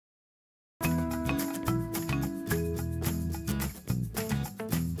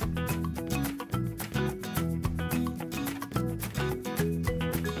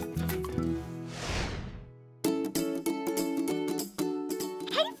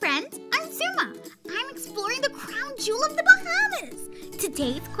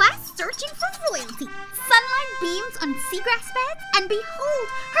today's quest searching for royalty. Sunlight beams on seagrass beds, and behold,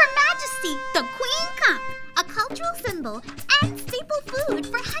 Her Majesty, the Queen Conch, a cultural symbol and staple food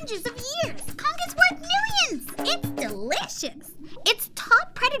for hundreds of years. Conch is worth millions. It's delicious. Its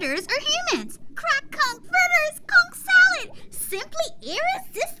top predators are humans. Cracked conch fritters, conch salad, simply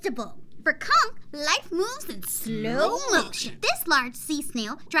irresistible. For conch, life moves in slow motion. This large sea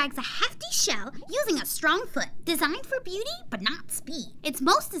snail drags a hefty shell using a strong foot, designed for beauty but not speed. Its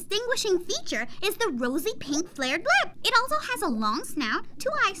most distinguishing feature is the rosy pink flared lip. It also has a long snout, 2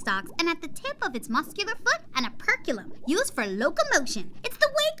 eye stalks, and at the tip of its muscular foot, an operculum, used for locomotion. It's the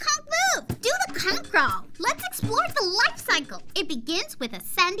way conch move. Do the conch-crawl. Let's explore the life cycle. It begins with a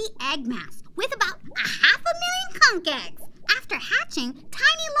sandy egg mass with about 500,000 conch eggs. After hatching,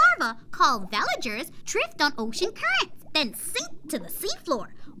 tiny larvae, called veligers, drift on ocean currents, then sink to the seafloor,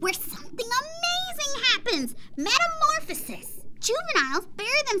 where something amazing happens: metamorphosis. Juveniles bury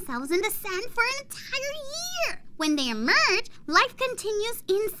themselves in the sand for an entire year. When they emerge, life continues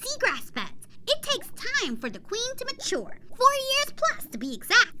in seagrass beds. It takes time for the queen to mature, 4 years plus to be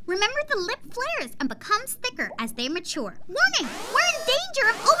exact. Remember, the lip flares and becomes thicker as they mature. Warning, we're in danger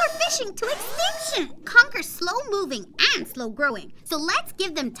of overfishing to extinction. Conch are slow-moving and slow-growing, so let's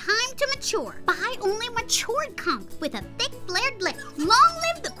give them time to mature. Buy only matured conch with a thick flared lip. Long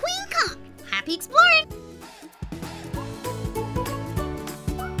live